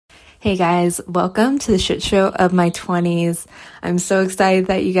Hey guys, welcome to the shit show of my 20s. I'm so excited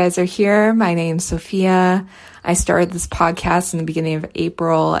that you guys are here. My name's Sophia. I started this podcast in the beginning of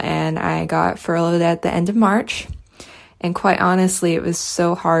April and I got furloughed at the end of March. And quite honestly, it was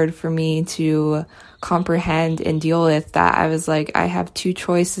so hard for me to comprehend and deal with that. I was like, I have two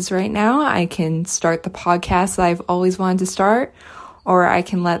choices right now. I can start the podcast that I've always wanted to start, or I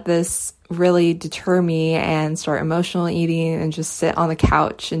can let this really deter me and start emotional eating and just sit on the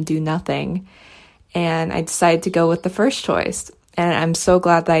couch and do nothing. And I decided to go with the first choice. And I'm so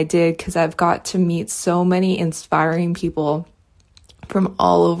glad that I did, because I've got to meet so many inspiring people from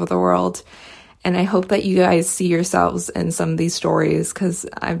all over the world. And I hope that you guys see yourselves in some of these stories, because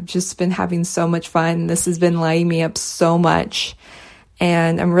I've just been having so much fun. This has been lighting me up so much.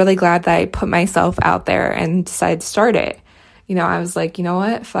 And I'm really glad that I put myself out there and decided to start it. I was like, you know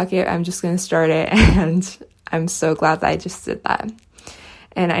what? Fuck it. I'm just going to start it. And I'm so glad that I just did that.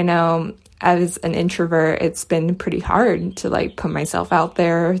 And I know as an introvert, it's been pretty hard to put myself out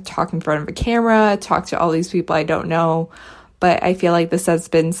there, talk in front of a camera, talk to all these people I don't know. But I feel like this has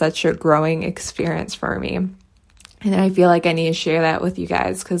been such a growing experience for me. And I feel like I need to share that with you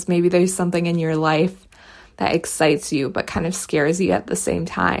guys, because maybe there's something in your life that excites you but kind of scares you at the same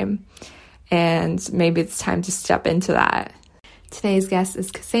time. And maybe it's time to step into that. Today's guest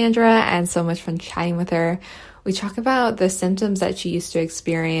is Cassandra, and so much fun chatting with her. We talk about the symptoms that she used to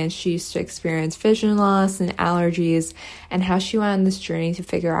experience. She used to experience vision loss and allergies, and how she went on this journey to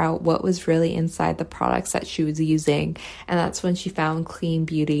figure out what was really inside the products that she was using. And that's when she found clean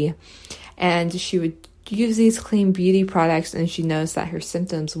beauty. And she would use these clean beauty products, and she noticed that her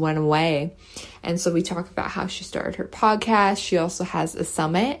symptoms went away. And so we talk about how she started her podcast. She also has a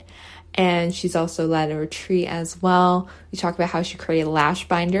summit, and she's also led a retreat as well. We talk about how she created a lash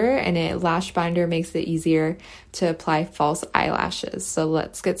binder, and a lash binder makes it easier to apply false eyelashes. So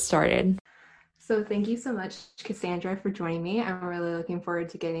let's get started. So thank you so much, Cassandra, for joining me. I'm really looking forward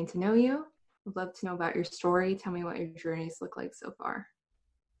to getting to know you. I'd love to know about your story. Tell me what your journeys look like so far.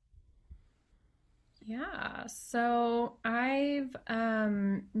 Yeah, so I've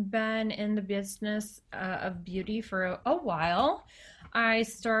been in the business of beauty for a while. I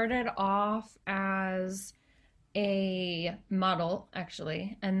started off as a model,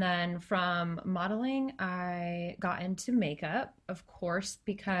 actually, and then from modeling, I got into makeup, of course,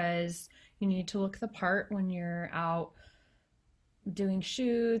 because you need to look the part when you're out doing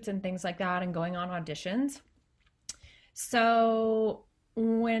shoots and things like that and going on auditions. So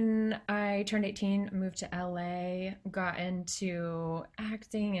when I turned 18, I moved to LA, got into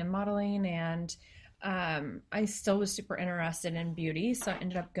acting and modeling, and I still was super interested in beauty. So I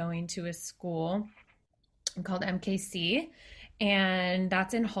ended up going to a school called MKC, and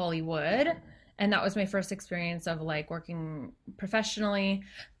that's in Hollywood. And that was my first experience of working professionally.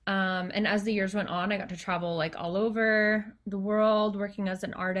 And as the years went on, I got to travel all over the world, working as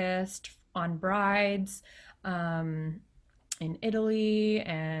an artist on brides, in Italy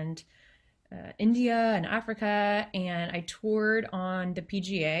and India and Africa, and I toured on the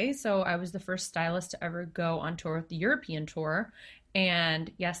PGA. So I was the first stylist to ever go on tour with the European tour.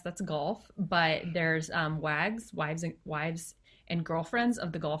 And yes, that's golf, but there's wives and girlfriends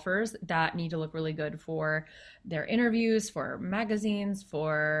of the golfers that need to look really good for their interviews, for magazines,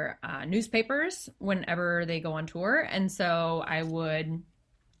 for newspapers whenever they go on tour. And so I would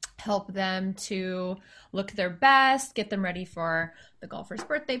help them to look their best, get them ready for the golfers'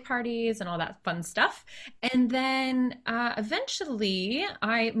 birthday parties and all that fun stuff. And then eventually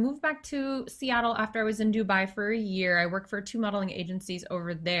I moved back to Seattle after I was in Dubai for a year. I worked for two modeling agencies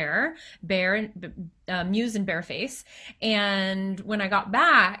over there, Muse and Bareface. And when I got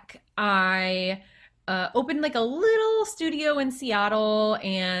back, I opened a little studio in Seattle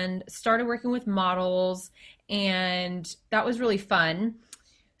and started working with models, and that was really fun.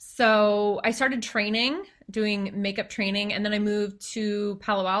 So I started doing makeup training, and then I moved to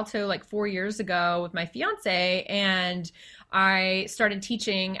Palo Alto 4 years ago with my fiance, and I started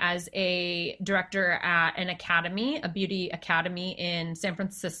teaching as a director at an academy, a beauty academy in San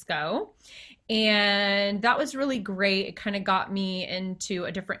Francisco. And that was really great. It kind of got me into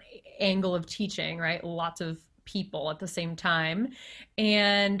a different angle of teaching, right? Lots of people at the same time.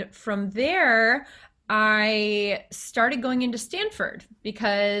 And from there, I started going into Stanford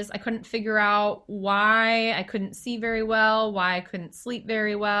because I couldn't figure out why I couldn't see very well, why I couldn't sleep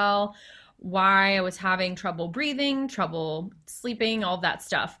very well, why I was having trouble breathing, trouble sleeping, all that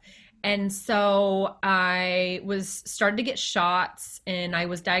stuff. And so I started to get shots, and I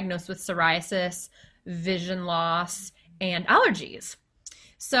was diagnosed with psoriasis, vision loss, and allergies.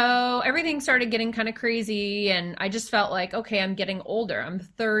 So everything started getting kind of crazy, and I just felt like, okay, I'm getting older. I'm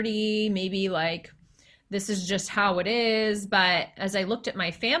 30, maybe like this is just how it is. But as I looked at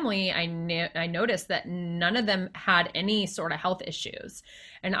my family, I noticed that none of them had any sort of health issues.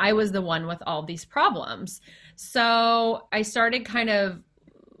 And I was the one with all these problems. So I started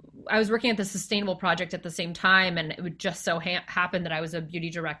I was working at the Sustainable Project at the same time, and it would just so happen that I was a beauty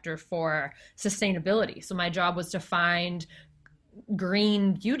director for sustainability. So my job was to find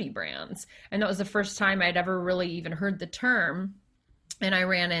green beauty brands. And that was the first time I'd ever really even heard the term. And I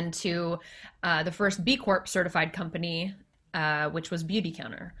ran into the first B Corp certified company, which was Beauty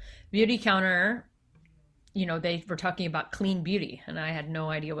Counter. Beauty Counter, they were talking about clean beauty, and I had no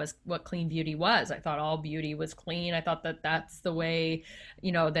idea what clean beauty was. I thought all beauty was clean. I thought that that's the way,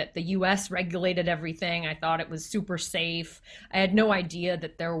 that the US regulated everything. I thought it was super safe. I had no idea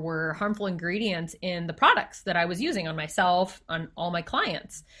that there were harmful ingredients in the products that I was using on myself, on all my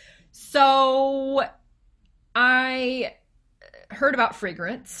clients. So I heard about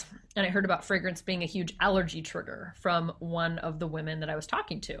fragrance, and I heard about fragrance being a huge allergy trigger from one of the women that I was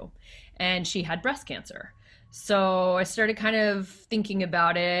talking to, and she had breast cancer. So I started kind of thinking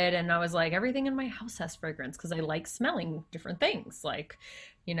about it, and I was like, everything in my house has fragrance because I like smelling different things. Like,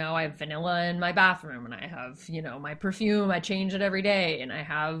 I have vanilla in my bathroom, and I have, my perfume, I change it every day. And I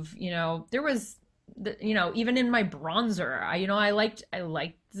have, there was, even in my bronzer, I liked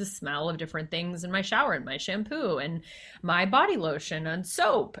the smell of different things in my shower and my shampoo and my body lotion and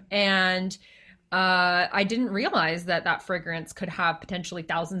soap. And I didn't realize that fragrance could have potentially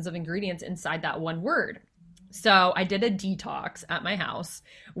thousands of ingredients inside that one word. So I did a detox at my house,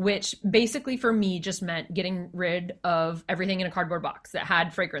 which basically for me just meant getting rid of everything in a cardboard box that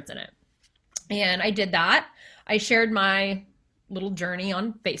had fragrance in it. And I did that. I shared my little journey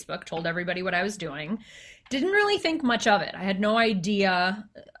on Facebook, told everybody what I was doing. Didn't really think much of it. I had no idea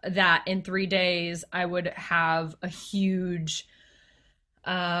that in 3 days I would have a huge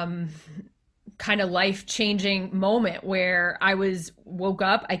kind of life-changing moment where woke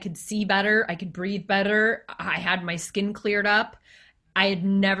up, I could see better, I could breathe better, I had my skin cleared up.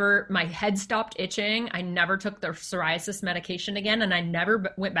 My head stopped itching. I never took the psoriasis medication again, and I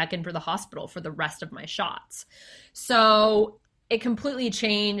never went back in for the hospital for the rest of my shots. So it completely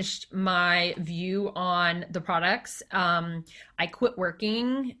changed my view on the products. I quit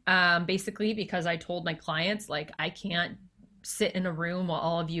working basically because I told my clients, like, I can't sit in a room while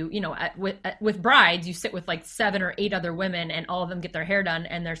all of you, with brides, you sit with like 7 or 8 other women, and all of them get their hair done,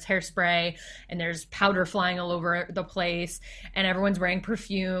 and there's hairspray, and there's powder flying all over the place, and everyone's wearing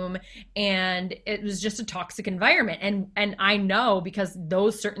perfume, and it was just a toxic environment. And I know, because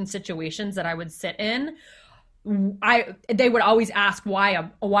those certain situations that I would sit in, they would always ask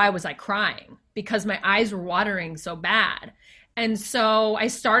why was I crying, because my eyes were watering so bad. And so I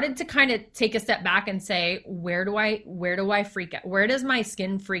started to kind of take a step back and say, where do I freak out? Where does my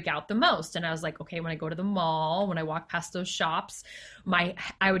skin freak out the most? And I was like, okay, when I go to the mall, when I walk past those shops,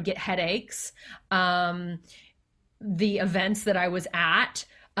 I would get headaches. The events that I was at,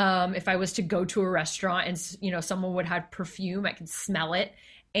 if I was to go to a restaurant and, someone would have perfume, I could smell it.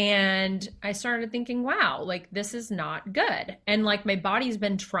 And I started thinking, wow, like, this is not good. And like, my body's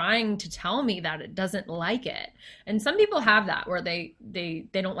been trying to tell me that it doesn't like it. And some people have that where they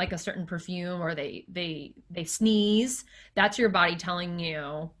don't like a certain perfume, or they sneeze. That's your body telling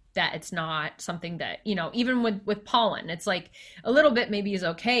you that it's not something that, even with pollen, it's like a little bit maybe is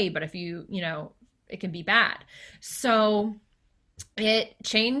okay, but if it can be bad. So it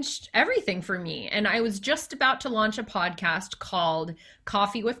changed everything for me. And I was just about to launch a podcast called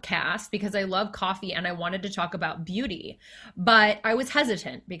Coffee with Cass, because I love coffee and I wanted to talk about beauty. But I was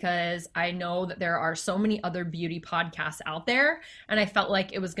hesitant because I know that there are so many other beauty podcasts out there. And I felt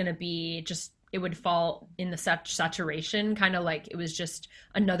like it was going to be it would fall in the saturation, kind of like it was just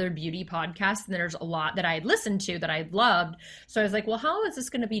another beauty podcast. And there's a lot that I had listened to that I loved. So I was like, well, how is this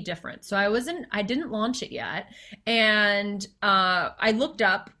going to be different? So I didn't launch it yet. And I looked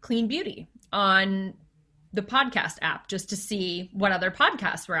up clean beauty on the podcast app just to see what other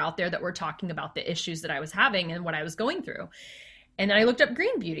podcasts were out there that were talking about the issues that I was having and what I was going through. And then I looked up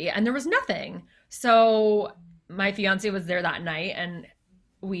green beauty, and there was nothing. So my fiance was there that night, and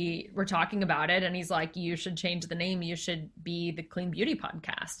we were talking about it, and he's like, you should change the name. You should be the Clean Beauty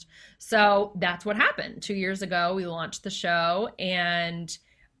Podcast. So that's what happened. 2 years ago, we launched the show, and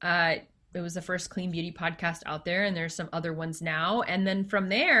it was the first Clean Beauty podcast out there, and there's some other ones now. And then from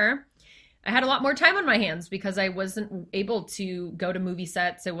there, I had a lot more time on my hands because I wasn't able to go to movie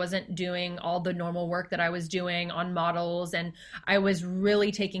sets. I wasn't doing all the normal work that I was doing on models, and I was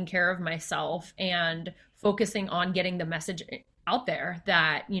really taking care of myself and focusing on getting the message out there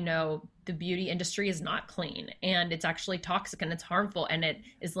that, the beauty industry is not clean and it's actually toxic and it's harmful and it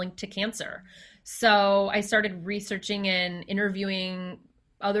is linked to cancer. So I started researching and interviewing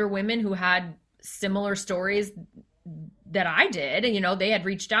other women who had similar stories that I did. They had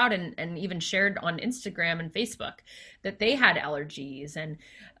reached out and even shared on Instagram and Facebook that they had allergies and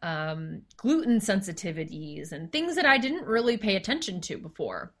gluten sensitivities and things that I didn't really pay attention to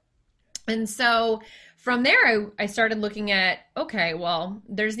before. And so from there, I started looking at, okay, well,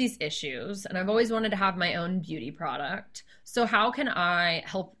 there's these issues and I've always wanted to have my own beauty product. So how can I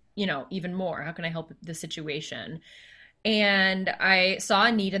help, even more? How can I help the situation? And I saw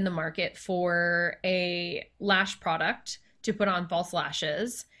a need in the market for a lash product to put on false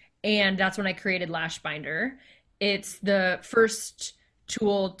lashes. And that's when I created Lash Binder. It's the first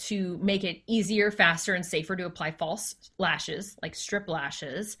tool to make it easier, faster, and safer to apply false lashes, like strip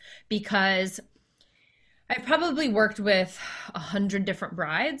lashes, because I've probably worked with 100 different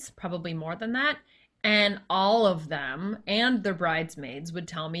brides, probably more than that. And all of them and their bridesmaids would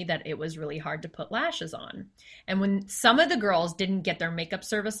tell me that it was really hard to put lashes on. And when some of the girls didn't get their makeup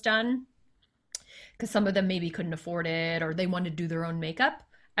service done, because some of them maybe couldn't afford it or they wanted to do their own makeup,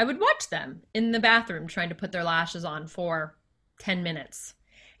 I would watch them in the bathroom trying to put their lashes on for 10 minutes.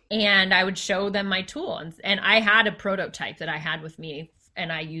 And I would show them my tool. And I had a prototype that I had with me and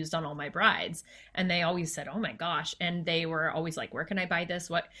I used on all my brides. And they always said, oh my gosh. And they were always like, where can I buy this?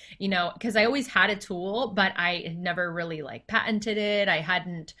 What, because I always had a tool, but I had never really like patented it. I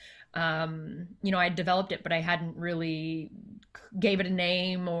hadn't, I developed it, but I hadn't really gave it a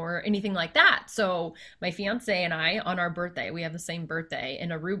name or anything like that. So my fiance and I, on our birthday, we have the same birthday in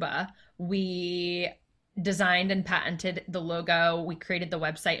Aruba, we designed and patented the logo. We created the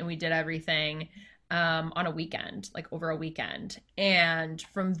website and we did everything on a weekend, like over a weekend. And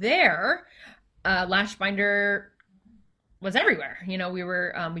from there, Lash Binder was everywhere.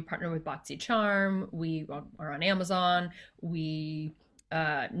 We partnered with Boxy Charm. We are on Amazon. We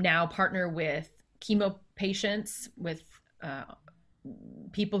now partner with chemo patients, with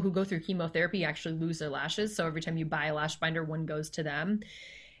people who go through chemotherapy actually lose their lashes. So every time you buy a Lash Binder, one goes to them.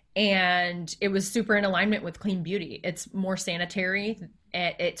 And it was super in alignment with clean beauty. It's more sanitary.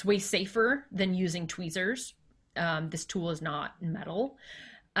 It's way safer than using tweezers. This tool is not metal.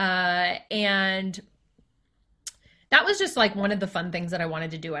 And that was just like one of the fun things that I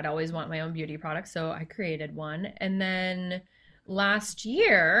wanted to do. I'd always want my own beauty product. So I created one. And then last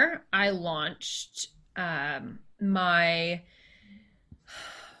year I launched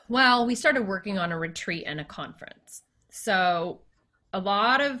we started working on a retreat and a conference. So a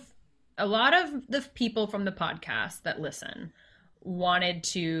lot of the people from the podcast that listen wanted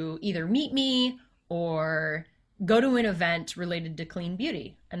to either meet me or go to an event related to clean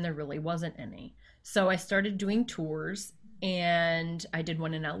beauty, and there really wasn't any. So I started doing tours, and I did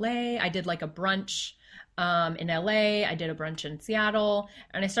one in LA. I did like a brunch in LA. I did a brunch in Seattle,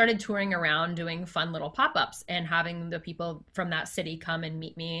 and I started touring around doing fun little pop-ups and having the people from that city come and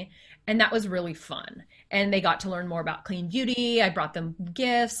meet me. And that was really fun. And they got to learn more about clean beauty. I brought them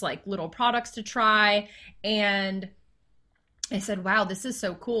gifts, like little products to try. And I said, wow, this is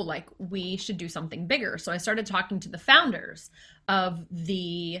so cool. Like, we should do something bigger. So I started talking to the founders of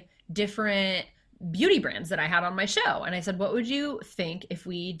the different beauty brands that I had on my show. And I said, what would you think if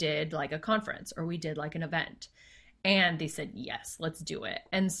we did like a conference or we did like an event? And they said, yes, let's do it.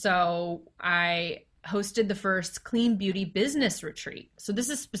 And so I hosted the first clean beauty business retreat. So this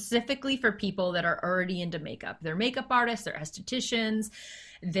is specifically for people that are already into makeup. They're makeup artists, they're estheticians,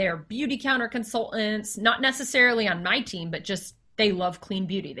 they're beauty counter consultants, not necessarily on my team, but just they love clean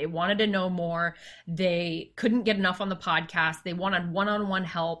beauty. They wanted to know more. They couldn't get enough on the podcast. They wanted one-on-one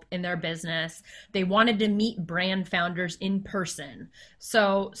help in their business. They wanted to meet brand founders in person.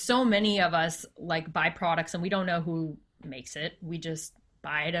 So many of us like buy products and we don't know who makes it. We just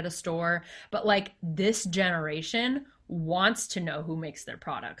buy it at a store. But like, this generation wants to know who makes their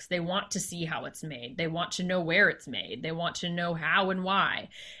products. They want to see how it's made. They want to know where it's made. They want to know how and why.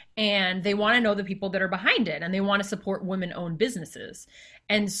 And they want to know the people that are behind it, and they want to support women-owned businesses.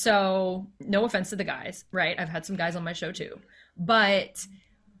 And so, no offense to the guys, right? I've had some guys on my show too, but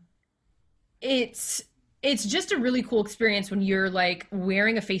it's just a really cool experience when you're like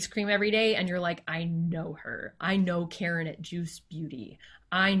wearing a face cream every day and you're like, I know her. I know Karen at Juice Beauty.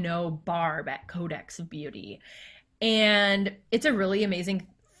 I know Barb at Codex Beauty. And it's a really amazing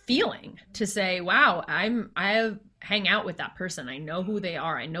feeling to say, wow, I hang out with that person. I know who they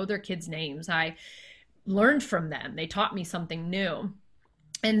are. I know their kids' names. I learned from them. They taught me something new.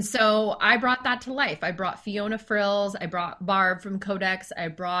 And so I brought that to life. I brought Fiona Frills. I brought Barb from Codex. I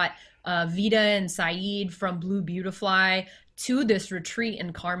brought Vita and Saeed from Blue Beautifly to this retreat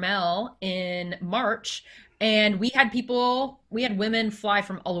in Carmel in March. And we had women fly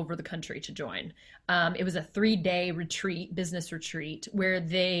from all over the country to join. It was a 3-day retreat, business retreat, where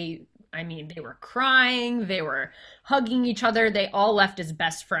they were crying, they were hugging each other. They all left as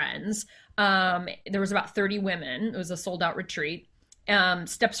best friends. There was about 30 women. It was a sold out retreat.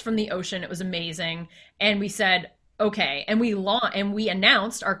 Steps from the ocean. It was amazing. And we said, okay. And we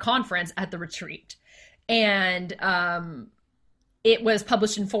announced our conference at the retreat. And it was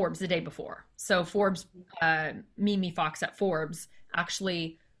published in Forbes the day before. So Forbes, Mimi Fox at Forbes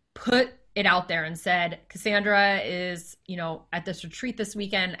actually put it out there and said, Cassandra is, at this retreat this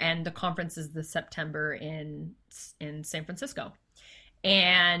weekend, and the conference is this September in San Francisco.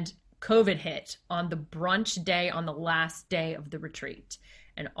 And COVID hit on the brunch day, on the last day of the retreat.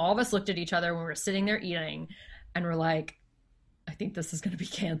 And all of us looked at each other when we were sitting there eating, and we're like, I think this is going to be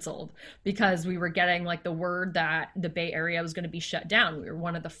canceled, because we were getting like the word that the Bay Area was going to be shut down. We were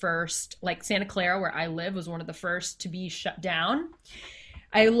one of the first, like Santa Clara, where I live, was one of the first to be shut down.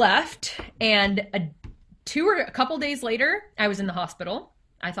 I left, and a couple days later, I was in the hospital.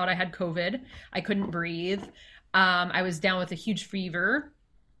 I thought I had COVID. I couldn't breathe. I was down with a huge fever.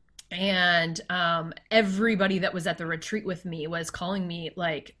 And everybody that was at the retreat with me was calling me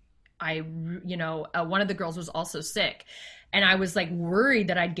like, one of the girls was also sick. And I was like worried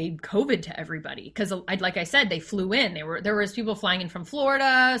that I'd gave COVID to everybody, because like I said, they flew in. There was people flying in from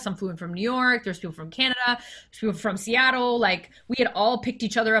Florida, some flew in from New York. There's people from Canada, there's people from Seattle. Like, we had all picked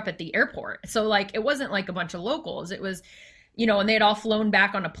each other up at the airport. So like, it wasn't like a bunch of locals. It was, and they had all flown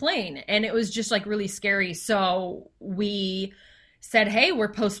back on a plane, and it was just like really scary. So we said, hey,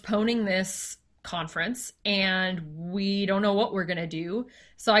 we're postponing this conference and we don't know what we're going to do.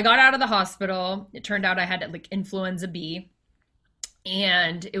 So I got out of the hospital. It turned out I had like influenza B.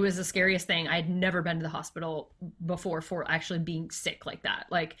 And it was the scariest thing. I had never been to the hospital before for actually being sick like that.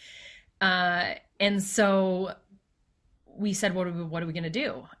 And so we said, what are we going to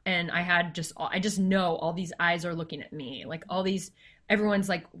do? And I just know all these eyes are looking at me. Like everyone's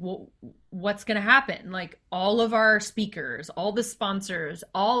like, well, what's going to happen? Like, all of our speakers, all the sponsors,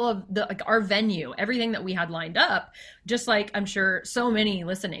 all of our venue, everything that we had lined up, just like I'm sure so many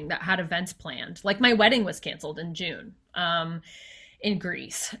listening that had events planned. Like, my wedding was canceled in June. In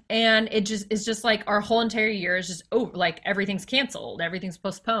Greece. And it's just like our whole entire year is just, like everything's canceled, everything's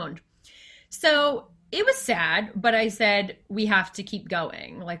postponed. So it was sad, but I said, we have to keep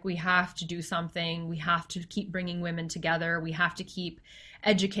going. Like, we have to do something. We have to keep bringing women together. We have to keep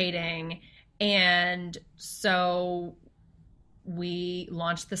educating. And so we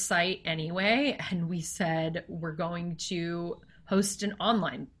launched the site anyway, and we said, we're going to host an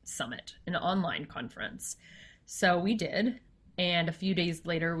online summit, an online conference. So we did. And a few days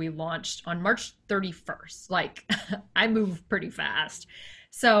later, we launched on March 31st. Like, I move pretty fast.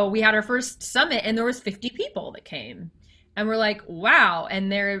 So we had our first summit, and there was 50 people that came. And we're like, wow. And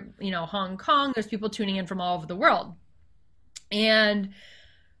they're, Hong Kong, there's people tuning in from all over the world. And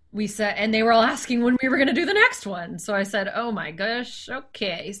we said, and they were all asking when we were going to do the next one. So I said, oh my gosh,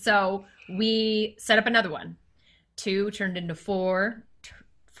 okay. So we set up another one. 2 turned into 4.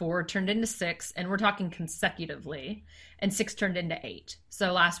 4 turned into 6, and we're talking consecutively, and 6 turned into 8.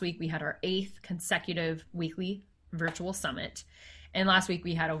 So last week we had our 8th consecutive weekly virtual summit, and last week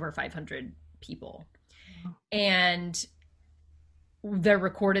we had over 500 people. And they're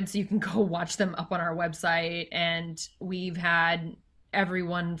recorded, so you can go watch them up on our website. And we've had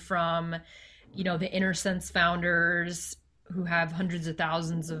everyone from, the Inner Sense founders who have hundreds of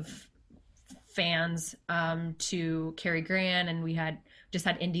thousands of fans, to Cary Grant, and we just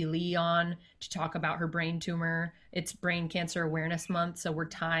had Indy Lee on to talk about her brain tumor. It's Brain Cancer Awareness Month, so we're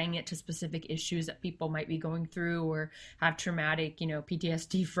tying it to specific issues that people might be going through or have traumatic,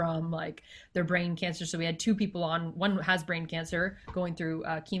 PTSD from like their brain cancer. So we had 2 people on. One has brain cancer going through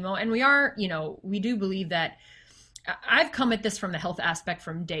chemo, and we do believe that I've come at this from the health aspect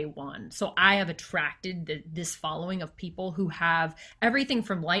from day one. So I have attracted this following of people who have everything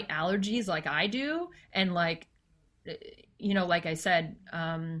from light allergies like I do, and like I said,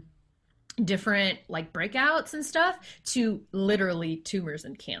 different like breakouts and stuff, to literally tumors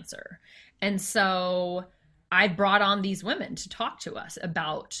and cancer. And so I brought on these women to talk to us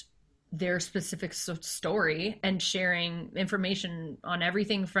about their specific story and sharing information on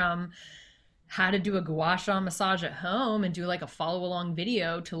everything from how to do a gua sha massage at home and do like a follow along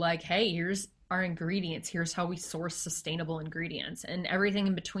video to like, hey, here's our ingredients. Here's how we source sustainable ingredients and everything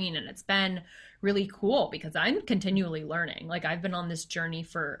in between. And it's been really cool because I'm continually learning. Like I've been on this journey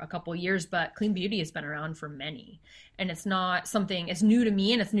for a couple years, but clean beauty has been around for many. And it's not something, it's new to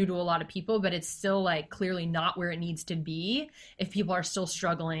me and it's new to a lot of people, but it's still like clearly not where it needs to be if people are still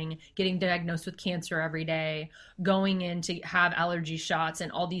struggling, getting diagnosed with cancer every day, going in to have allergy shots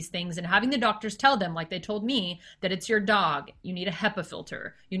and all these things, and having the doctors tell them, like they told me, that it's your dog, you need a HEPA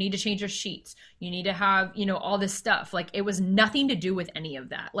filter, you need to change your sheets, you need to have, all this stuff. Like it was nothing to do with any of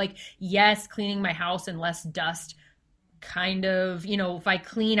that. Like, yes, cleaning my house and less dust, kind of, if I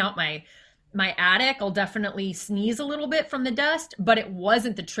clean out my attic, I'll definitely sneeze a little bit from the dust, but it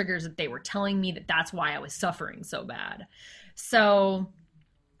wasn't the triggers that they were telling me that's why I was suffering so bad. So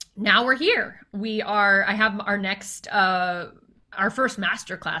now we're here. I have our next, our first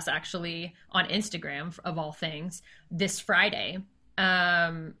masterclass actually on Instagram of all things this Friday.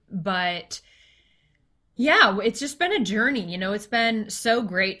 But yeah, it's just been a journey. It's been so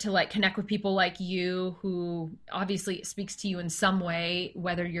great to like connect with people like you who obviously it speaks to you in some way,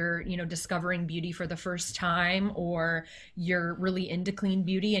 whether you're, discovering beauty for the first time or you're really into clean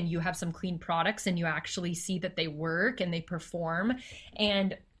beauty and you have some clean products and you actually see that they work and they perform.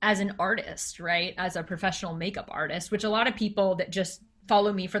 And as an artist, right, as a professional makeup artist, which a lot of people that just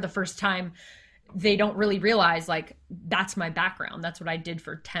follow me for the first time, they don't really realize like that's my background. That's what I did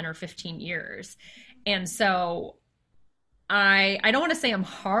for 10 or 15 years. And so I don't want to say I'm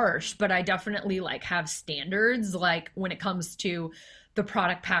harsh, but I definitely like have standards, like when it comes to the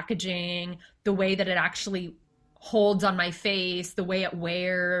product packaging, the way that it actually holds on my face, the way it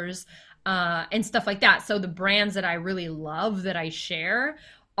wears, and stuff like that. So the brands that I really love that I share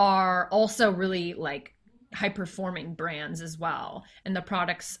are also really like high performing brands as well. And the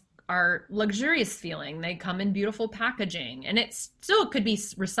products are luxurious feeling. They come in beautiful packaging and it still could be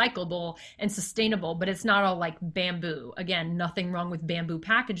recyclable and sustainable, but it's not all like bamboo. Again, nothing wrong with bamboo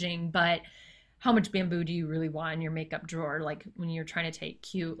packaging, but how much bamboo do you really want in your makeup drawer? Like when you're trying to take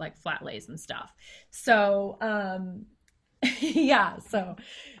cute, like flat lays and stuff. So, yeah, so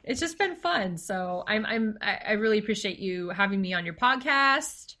it's just been fun. So I really appreciate you having me on your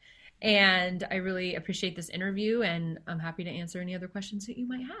podcast. And I really appreciate this interview, and I'm happy to answer any other questions that you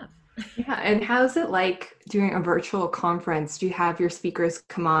might have. Yeah, and how's it like doing a virtual conference? Do you have your speakers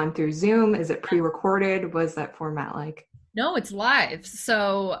come on through Zoom? Is it pre-recorded? What's that format like? No, it's live.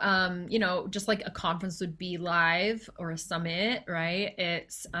 So, just like a conference would be live or a summit, right?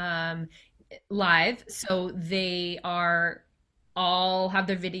 It's live. So they are all have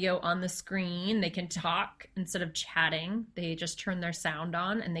their video on the screen. They can talk instead of chatting. They just turn their sound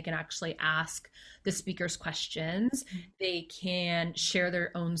on and they can actually ask the speakers questions. They can share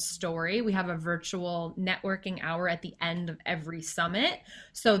their own story. We have a virtual networking hour at the end of every summit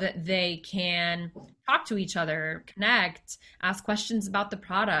so that they can talk to each other, connect, ask questions about the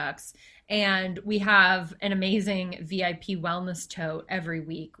products. And we have an amazing VIP wellness tote every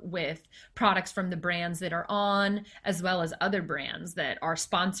week with products from the brands that are on, as well as other brands that are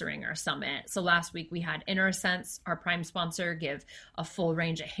sponsoring our summit. So last week we had InnerSense, our prime sponsor, give a full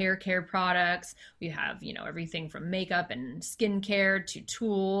range of hair care products. We have, everything from makeup and skincare to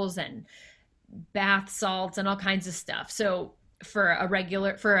tools and bath salts and all kinds of stuff. So for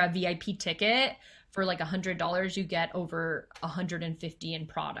a VIP ticket, for like $100, you get over $150 in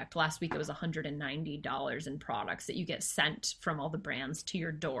product. Last week it was $190 in products that you get sent from all the brands to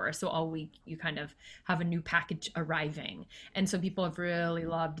your door. So all week you kind of have a new package arriving. And so people have really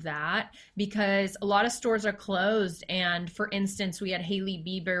loved that because a lot of stores are closed. And for instance, we had Hailey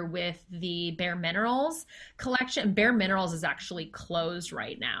Bieber with the Bare Minerals collection. Bare Minerals is actually closed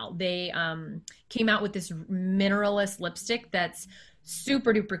right now. They came out with this mineralist lipstick that's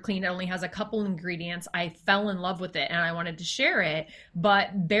super duper clean. It only has a couple ingredients. I fell in love with it and I wanted to share it,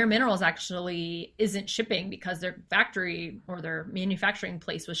 but Bare Minerals actually isn't shipping because their factory or their manufacturing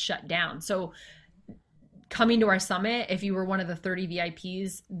place was shut down. So coming to our summit, if you were one of the 30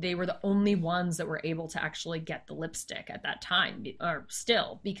 VIPs, they were the only ones that were able to actually get the lipstick at that time, or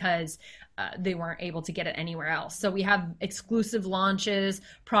still, because they weren't able to get it anywhere else. So we have exclusive launches,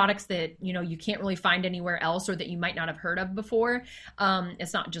 products that, you can't really find anywhere else or that you might not have heard of before.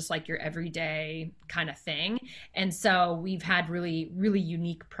 It's not just like your everyday kind of thing. And so we've had really, really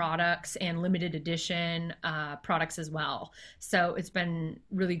unique products and limited edition products as well. So it's been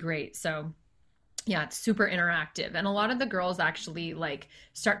really great. So yeah, it's super interactive. And a lot of the girls actually like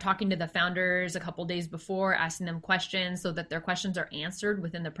start talking to the founders a couple days before, asking them questions so that their questions are answered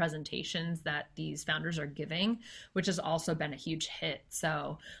within the presentations that these founders are giving, which has also been a huge hit.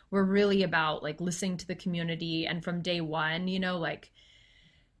 So we're really about like listening to the community. And from day one, like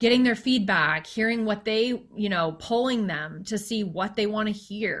getting their feedback, hearing what they, polling them to see what they want to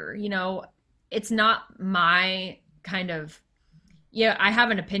hear. it's not my kind of, yeah, I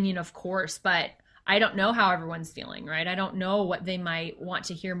have an opinion, of course, but I don't know how everyone's feeling, right? I don't know what they might want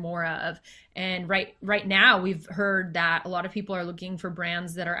to hear more of. And right now, we've heard that a lot of people are looking for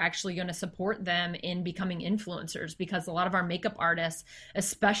brands that are actually going to support them in becoming influencers, because a lot of our makeup artists,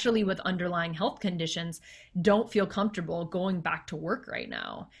 especially with underlying health conditions, don't feel comfortable going back to work right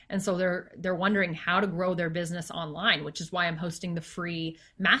now. And so they're wondering how to grow their business online, which is why I'm hosting the free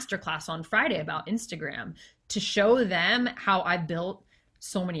masterclass on Friday about Instagram, to show them how I built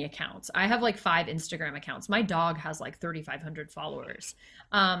so many accounts. I have like 5 Instagram accounts. My dog has like 3,500 followers.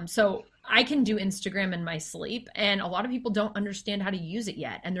 So I can do Instagram in my sleep, and a lot of people don't understand how to use it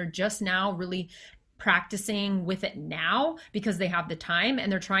yet. And they're just now really practicing with it now because they have the time,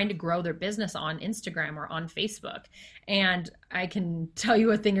 and they're trying to grow their business on Instagram or on Facebook. And I can tell you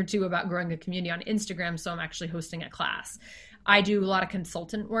a thing or two about growing a community on Instagram. So I'm actually hosting a class. I do a lot of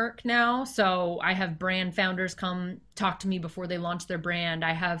consultant work now. So I have brand founders come talk to me before they launch their brand.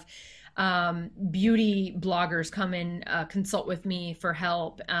 I have beauty bloggers come and consult with me for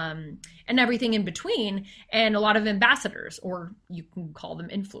help, and everything in between. And a lot of ambassadors, or you can call them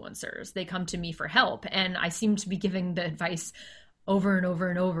influencers, they come to me for help. And I seem to be giving the advice over and over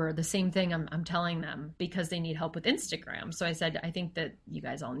and over, the same thing I'm telling them, because they need help with Instagram. So I said, I think that you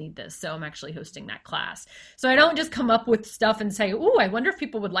guys all need this. So I'm actually hosting that class. So I don't just come up with stuff and say, oh, I wonder if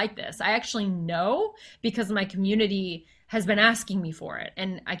people would like this. I actually know, because my community has been asking me for it.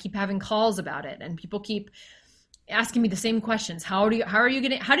 And I keep having calls about it. And people keep asking me the same questions. How did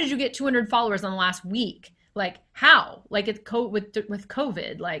you get 200 followers in the last week? Like, how? Like, it's with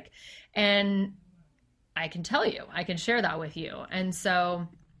COVID. Like, and I can tell you, I can share that with you. And so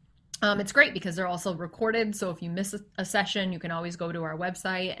it's great because they're also recorded. So if you miss a session, you can always go to our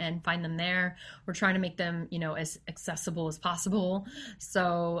website and find them there. We're trying to make them, as accessible as possible.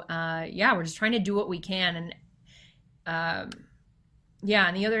 So we're just trying to do what we can. And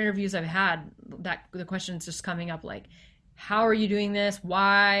in the other interviews I've had, that the question's just coming up like, how are you doing this?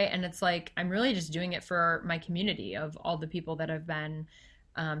 Why? And it's like, I'm really just doing it for my community of all the people that have been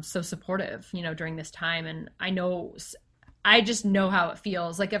so supportive, during this time. And I just know how it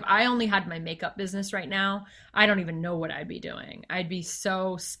feels. Like, if I only had my makeup business right now, I don't even know what I'd be doing. I'd be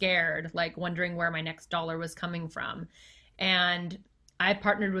so scared, like wondering where my next dollar was coming from. And I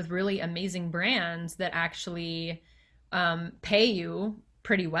partnered with really amazing brands that actually pay you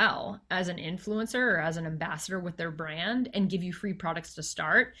pretty well as an influencer or as an ambassador with their brand, and give you free products to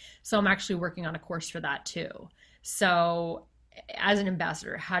start. So I'm actually working on a course for that too. So as an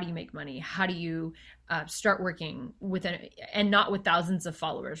ambassador, how do you make money? How do you start working and not with thousands of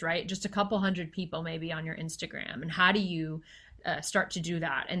followers, right? Just a couple hundred people maybe on your Instagram. And how do you start to do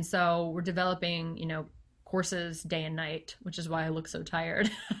that? And so we're developing, courses day and night, which is why I look so tired.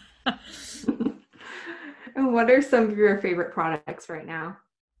 And what are some of your favorite products right now?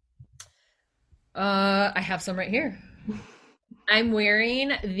 I have some right here. I'm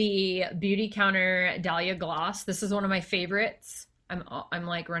wearing the Beauty Counter Dahlia Gloss. This is one of my favorites. I'm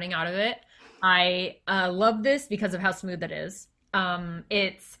like running out of it. I love this because of how smooth it is.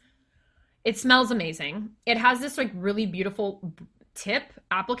 It smells amazing. It has this like really beautiful tip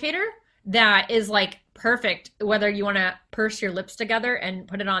applicator that is like perfect, whether you want to purse your lips together and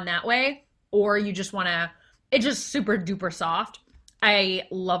put it on that way, or you just want to, it's just super duper soft. I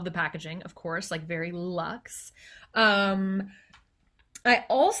love the packaging, of course, like very luxe. I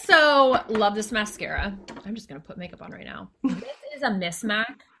also love this mascara. I'm just going to put makeup on right now. This is a Miss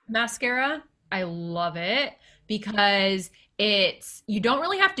Mac mascara. I love it because you don't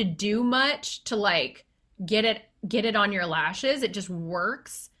really have to do much to like get it on your lashes. It just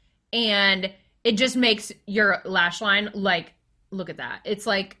works, and it just makes your lash line like, look at that. It's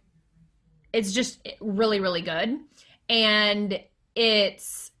like, it's just really, really good. And it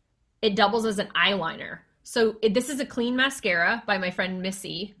doubles as an eyeliner. So this is a clean mascara by my friend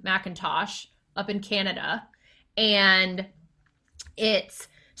Missy McIntosh up in Canada. And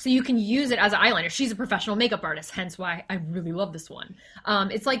so you can use it as an eyeliner. She's a professional makeup artist, hence why I really love this one.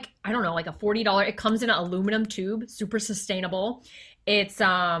 It's like, I don't know, like a $40. It comes in an aluminum tube, super sustainable. It's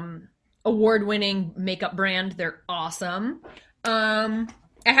award-winning makeup brand. They're awesome.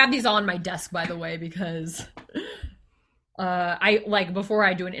 I have these all on my desk, by the way, because I like, before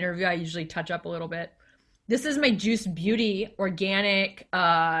I do an interview, I usually touch up a little bit. This is my Juice Beauty Organic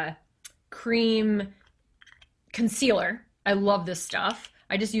Cream Concealer. I love this stuff.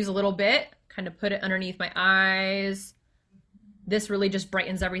 I just use a little bit, kind of put it underneath my eyes. This really just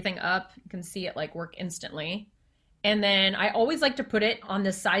brightens everything up. You can see it like work instantly. And then I always like to put it on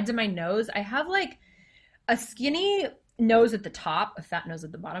the sides of my nose. I have like a skinny nose at the top, a fat nose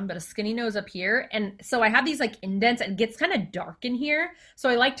at the bottom, but a skinny nose up here. And so I have these like indents and it gets kind of dark in here. So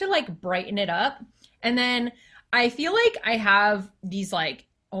I like to like brighten it up. And then I feel like I have these like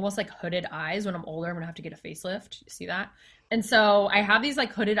almost like hooded eyes. When I'm older, I'm gonna have to get a facelift. You see that? And so I have these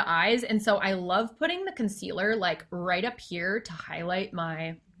like hooded eyes. And so I love putting the concealer like right up here to highlight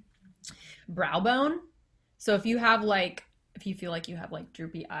my brow bone. So if you have like, if you feel like you have like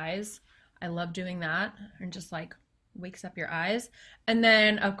droopy eyes, I love doing that and just like wakes up your eyes. And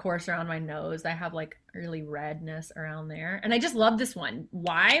then of course around my nose, I have like really redness around there. And I just love this one.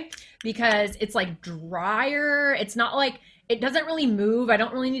 Why? Because it's like drier. It's not like, it doesn't really move. I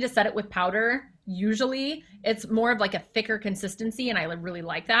don't really need to set it with powder. Usually it's more of like a thicker consistency and I really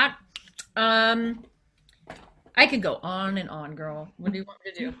like that. I could go on and on, girl. What do you want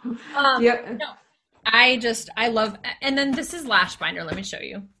me to do? Yeah. No, I love, and then this is lash binder. Let me show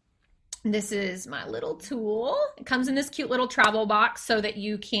you. This is my little tool. It comes in this cute little travel box so that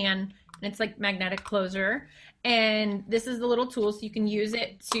you can, and it's like magnetic closure. And this is the little tool so you can use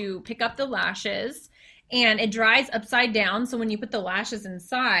it to pick up the lashes. And it dries upside down. So when you put the lashes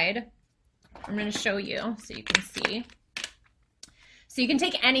inside, I'm going to show you so you can see. So you can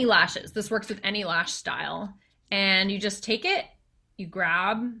take any lashes. This works with any lash style. And you just take it, you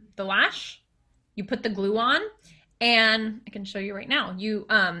grab the lash, you put the glue on, and I can show you right now. You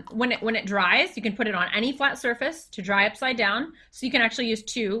when it dries, you can put it on any flat surface to dry upside down. So you can actually use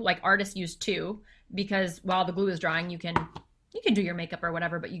two, like artists use two, because while the glue is drying, you can do your makeup or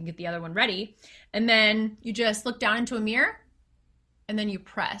whatever, but you can get the other one ready. And then you just look down into a mirror, and then you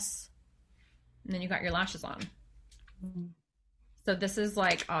press, and then you got your lashes on. So this is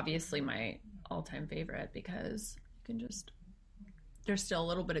like obviously my all-time favorite because you can just, there's still a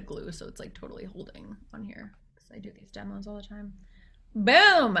little bit of glue, so it's like totally holding on here. I do these demos all the time.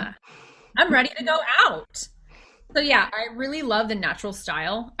 Boom! I'm ready to go out. So yeah, I really love the natural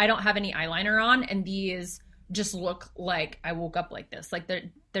style. I don't have any eyeliner on, and these just look like I woke up like this. Like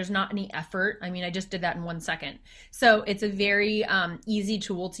there's not any effort. I mean, I just did that in 1 second. So it's a very easy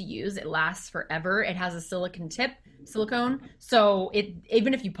tool to use. It lasts forever. It has a silicone. So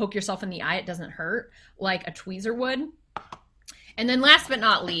even if you poke yourself in the eye, it doesn't hurt like a tweezer would. And then last but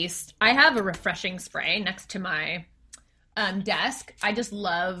not least, I have a refreshing spray next to my desk. I just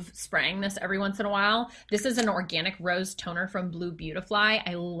love spraying this every once in a while. This is an organic rose toner from Blue Beautifly.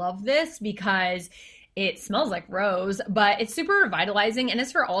 I love this because it smells like rose, but it's super revitalizing and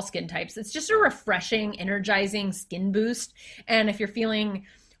it's for all skin types. It's just a refreshing, energizing skin boost. And if you're feeling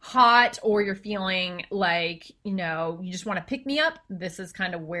hot or you're feeling like, you just want to pick me up, this is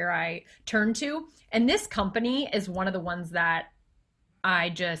kind of where I turn to. And this company is one of the ones that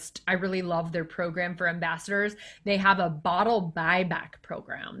I really love their program for ambassadors. They have a bottle buyback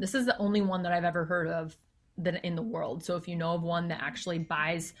program. This is the only one that I've ever heard of in the world. So if you know of one that actually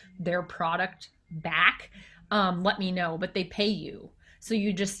buys their product back, let me know. But they pay you. So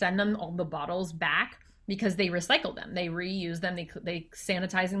you just send them all the bottles back because they recycle them. They reuse them. They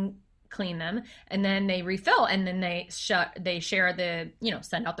sanitize and clean them, and then they refill, and then they share the,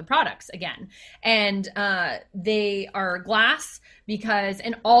 send out the products again. And they are glass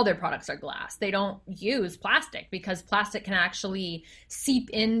and all their products are glass. They don't use plastic because plastic can actually seep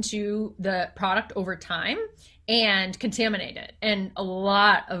into the product over time and contaminate it. And a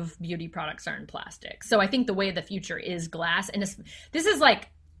lot of beauty products are in plastic. So I think the way of the future is glass. And this is like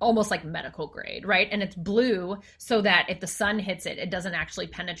almost like medical grade, right? And it's blue so that if the sun hits it, it doesn't actually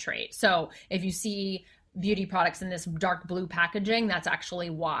penetrate. So if you see beauty products in this dark blue packaging, that's actually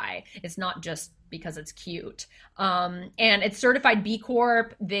why. It's not just because it's cute. And it's certified B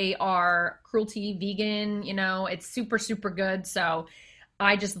Corp. They are cruelty vegan, it's super, super good. So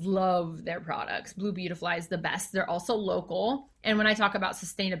I just love their products. Blue Beautifly is the best. They're also local. And when I talk about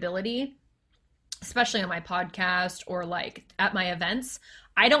sustainability, especially on my podcast or like at my events,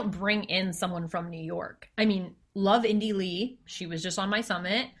 I don't bring in someone from New York. I mean, love Indy Lee. She was just on my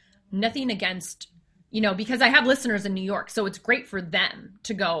summit. Nothing against, because I have listeners in New York. So it's great for them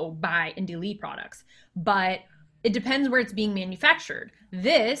to go buy Indy Lee products. But it depends where it's being manufactured.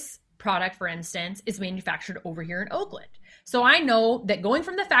 This product, for instance, is manufactured over here in Oakland. So I know that going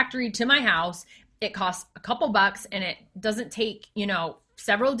from the factory to my house, it costs a couple bucks and it doesn't take,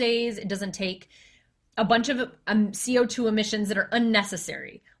 several days. It doesn't take a bunch of CO2 emissions that are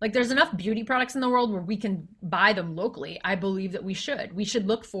unnecessary. Like there's enough beauty products in the world where we can buy them locally. I believe that we should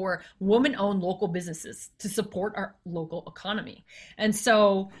look for woman-owned local businesses to support our local economy. And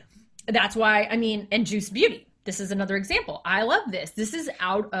so that's why, and Juice Beauty. this is another example. I love this. This is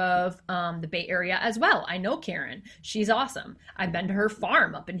out of the Bay Area as well. I know Karen. She's awesome. I've been to her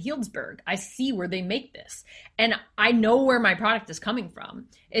farm up in Healdsburg. I see where they make this. And I know where my product is coming from.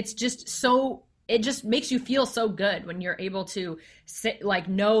 It's just so, it just makes you feel so good when you're able to sit, like,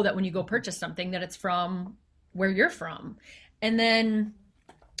 know that when you go purchase something that it's from where you're from. And then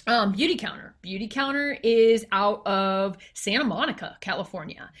Beauty Counter. Beauty Counter is out of Santa Monica,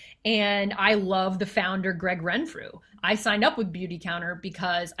 California. And I love the founder, Greg Renfrew. I signed up with Beauty Counter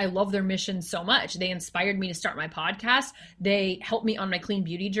because I love their mission so much. They inspired me to start my podcast. They helped me on my clean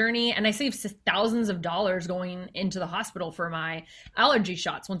beauty journey. And I saved thousands of dollars going into the hospital for my allergy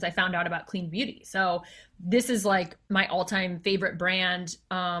shots once I found out about clean beauty. So this is like my all-time favorite brand,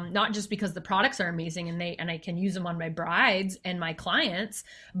 not just because the products are amazing and I can use them on my brides and my clients,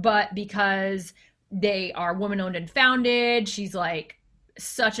 but because they are woman-owned and founded. She's like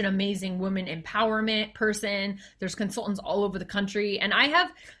such an amazing women empowerment person. There's consultants all over the country. And I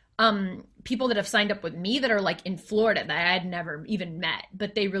have people that have signed up with me that are like in Florida that I had never even met,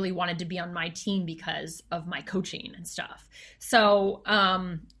 but they really wanted to be on my team because of my coaching and stuff. So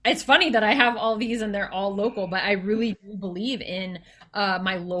it's funny that I have all these and they're all local, but I really do believe in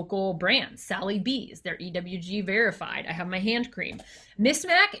my local brands. Sally B's, they're EWG verified. I have my hand cream. Miss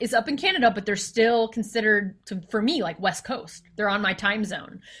Mac is up in Canada, but they're still considered for me like West Coast. They're on my time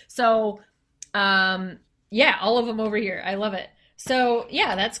zone. So yeah, all of them over here. I love it. So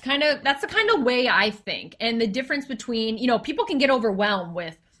yeah, that's the kind of way I think. And the difference between, people can get overwhelmed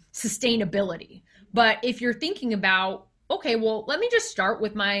with sustainability, but if you're thinking about, okay, well, let me just start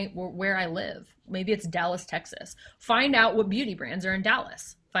with where I live. Maybe it's Dallas, Texas. Find out what beauty brands are in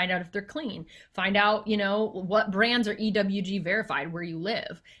Dallas. Find out if they're clean. Find out, what brands are EWG verified where you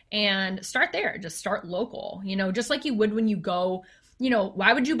live, and start there. Just start local, just like you would when you go,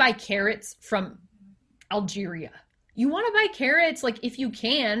 why would you buy carrots from Algeria? You want to buy carrots, like, if you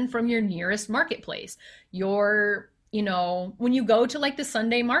can, from your nearest marketplace. When you go to like the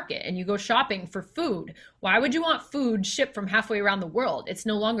Sunday market and you go shopping for food, why would you want food shipped from halfway around the world? It's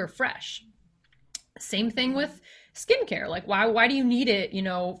no longer fresh. Same thing with skincare. Like, why do you need it,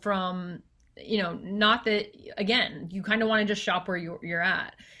 from, not that, again, you kind of want to just shop where you're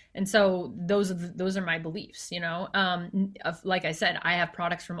at. And so those are my beliefs, like I said, I have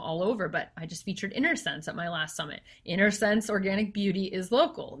products from all over, but I just featured InnerSense at my last summit. InnerSense Organic Beauty is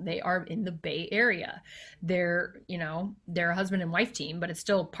local. They are in the Bay Area. They're a husband and wife team, but it's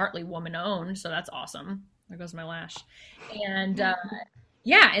still partly woman owned. So that's awesome. There goes my lash. And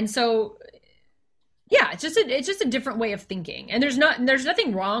and so it's just a different way of thinking. And there's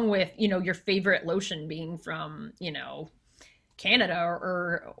nothing wrong with, your favorite lotion being from, Canada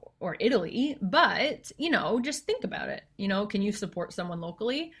or Italy, but, just think about it. Can you support someone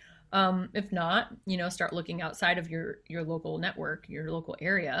locally? If not, start looking outside of your local network, your local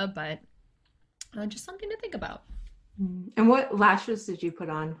area, but just something to think about. And what lashes did you put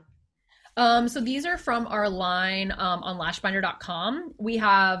on? So these are from our line on lashbinder.com. We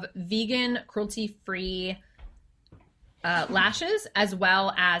have vegan, cruelty-free lashes, as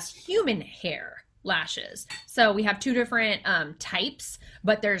well as human hair lashes. So we have two different types,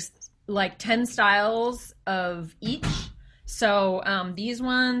 but there's like 10 styles of each. So these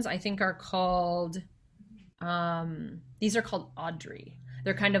ones I think are called these are called Audrey.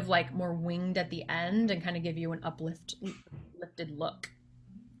 They're kind of like more winged at the end and kind of give you an uplifted look.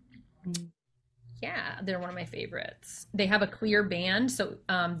 Yeah, they're one of my favorites. They have a clear band. So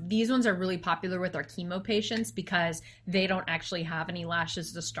these ones are really popular with our chemo patients because they don't actually have any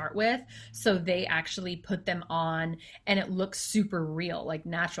lashes to start with. So they actually put them on and it looks super real, like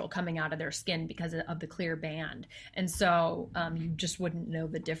natural coming out of their skin because of the clear band. And so you just wouldn't know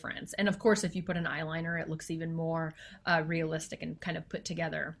the difference. And of course, if you put an eyeliner, it looks even more realistic and kind of put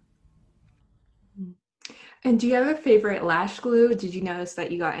together. And do you have a favorite lash glue? Did you notice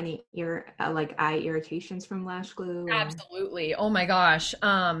that you got any eye irritations from lash glue? Absolutely. Oh my gosh.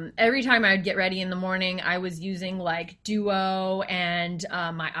 Every time I would get ready in the morning, I was using like Duo and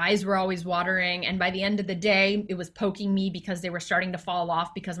my eyes were always watering. And by the end of the day, it was poking me because they were starting to fall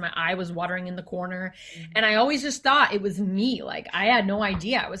off because my eye was watering in the corner. Mm-hmm. And I always just thought it was me. Like, I had no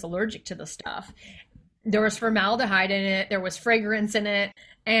idea I was allergic to the stuff. There was formaldehyde in it. There was fragrance in it.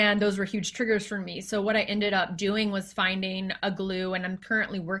 And those were huge triggers for me. So what I ended up doing was finding a glue, and I'm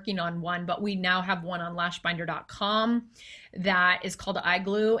currently working on one, but we now have one on lashbinder.com that is called eye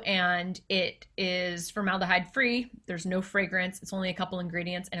glue, and it is formaldehyde free. There's no fragrance. It's only a couple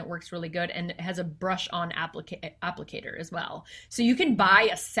ingredients and it works really good. And it has a brush on applicator as well. So you can buy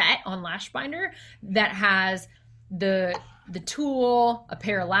a set on Lashbinder that has the the tool, a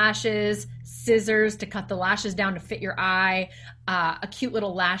pair of lashes, scissors to cut the lashes down to fit your eye, a cute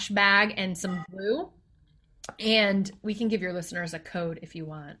little lash bag, and some glue. And we can give your listeners a code if you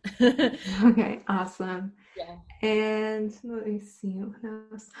want. Okay, awesome. Yeah. And let me see what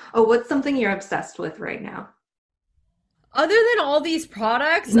else. Oh, what's something you're obsessed with right now? Other than all these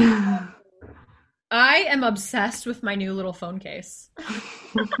products, I am obsessed with my new little phone case.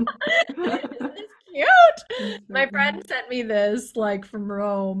 Isn't this cute? My friend sent me this like from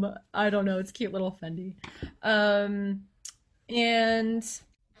Rome. I don't know, it's cute little Fendi. And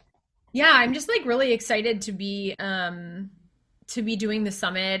yeah, I'm just like really excited to be doing the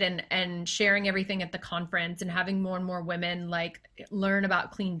summit and sharing everything at the conference and having more and more women like learn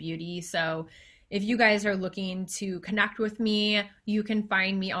about clean beauty. So if you guys are looking to connect with me, you can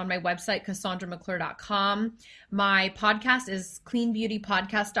find me on my website, CassandraMcClure.com. My podcast is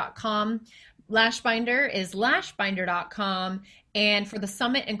cleanbeautypodcast.com. Lashbinder is lashbinder.com. And for the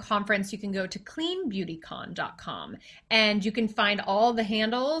summit and conference, you can go to cleanbeautycon.com. And you can find all the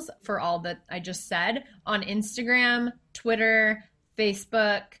handles for all that I just said on Instagram, Twitter,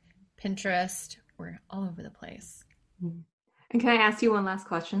 Facebook, Pinterest. We're all over the place. And can I ask you one last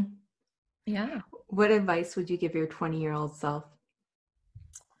question? Yeah. What advice would you give your 20-year-old self?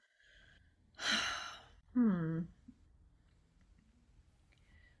 You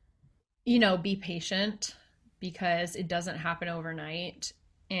know, be patient because it doesn't happen overnight.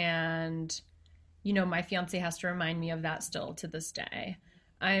 And, you know, my fiance has to remind me of that still to this day.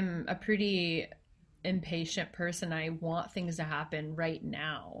 I'm a pretty impatient person. I want things to happen right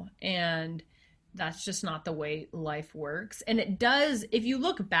now. And that's just not the way life works. And it does, if you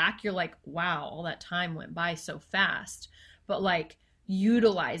look back, you're like, wow, all that time went by so fast. But like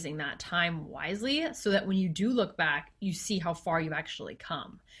utilizing that time wisely so that when you do look back, you see how far you've actually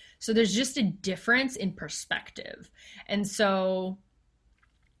come. So there's just a difference in perspective. And so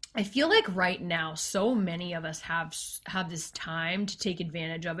I feel like right now, so many of us have this time to take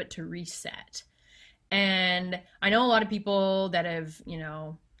advantage of it to reset. And I know a lot of people that have, you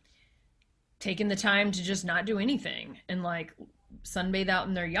know, taken the time to just not do anything and like sunbathe out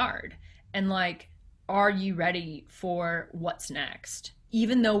in their yard. And like, are you ready for what's next?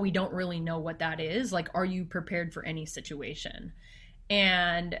 Even though we don't really know what that is, like, are you prepared for any situation?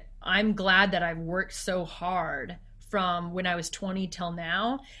 And I'm glad that I've worked so hard from when I was 20 till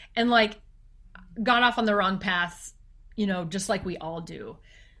now and like got off on the wrong path, you know, just like we all do.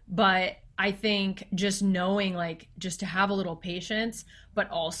 But I think just knowing like just to have a little patience, but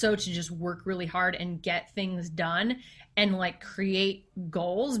also to just work really hard and get things done and like create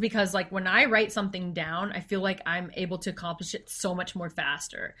goals, because like when I write something down, I feel like I'm able to accomplish it so much more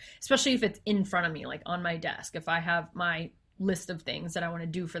faster, especially if it's in front of me, like on my desk. If I have my list of things that I want to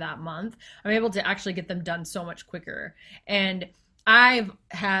do for that month, I'm able to actually get them done so much quicker. And I've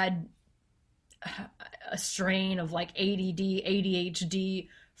had a strain of like ADD, ADHD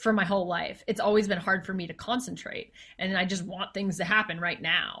for my whole life. It's always been hard for me to concentrate. And I just want things to happen right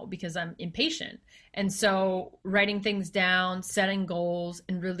now because I'm impatient. And so writing things down, setting goals,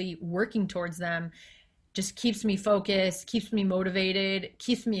 and really working towards them just keeps me focused, keeps me motivated,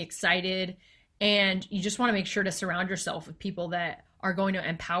 keeps me excited. And you just want to make sure to surround yourself with people that are going to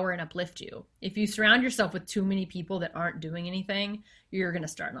empower and uplift you. If you surround yourself with too many people that aren't doing anything, you're going to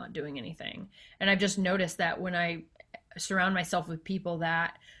start not doing anything. And I've just noticed that when I surround myself with people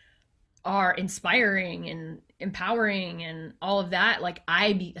that are inspiring and empowering and all of that, like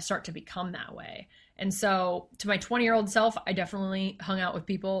start to become that way. And so to my 20-year-old self, I definitely hung out with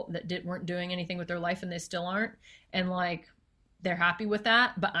people that weren't doing anything with their life, and they still aren't. And like, they're happy with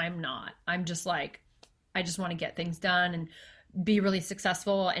that, but I'm not. I'm just like, I just want to get things done and be really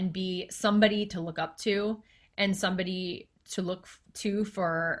successful and be somebody to look up to and somebody to look to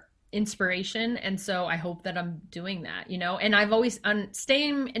for inspiration. And so I hope that I'm doing that, you know, and I'm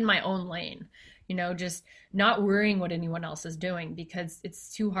staying in my own lane, you know, just not worrying what anyone else is doing because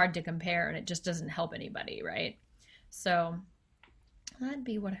it's too hard to compare and it just doesn't help anybody. Right. So that'd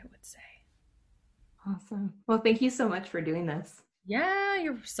be what I would say. Awesome. Well, thank you so much for doing this. Yeah,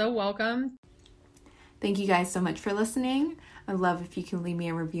 you're so welcome. Thank you guys so much for listening. I'd love if you can leave me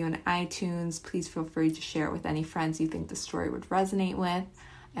a review on iTunes. Please feel free to share it with any friends you think the story would resonate with.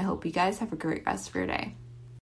 I hope you guys have a great rest of your day.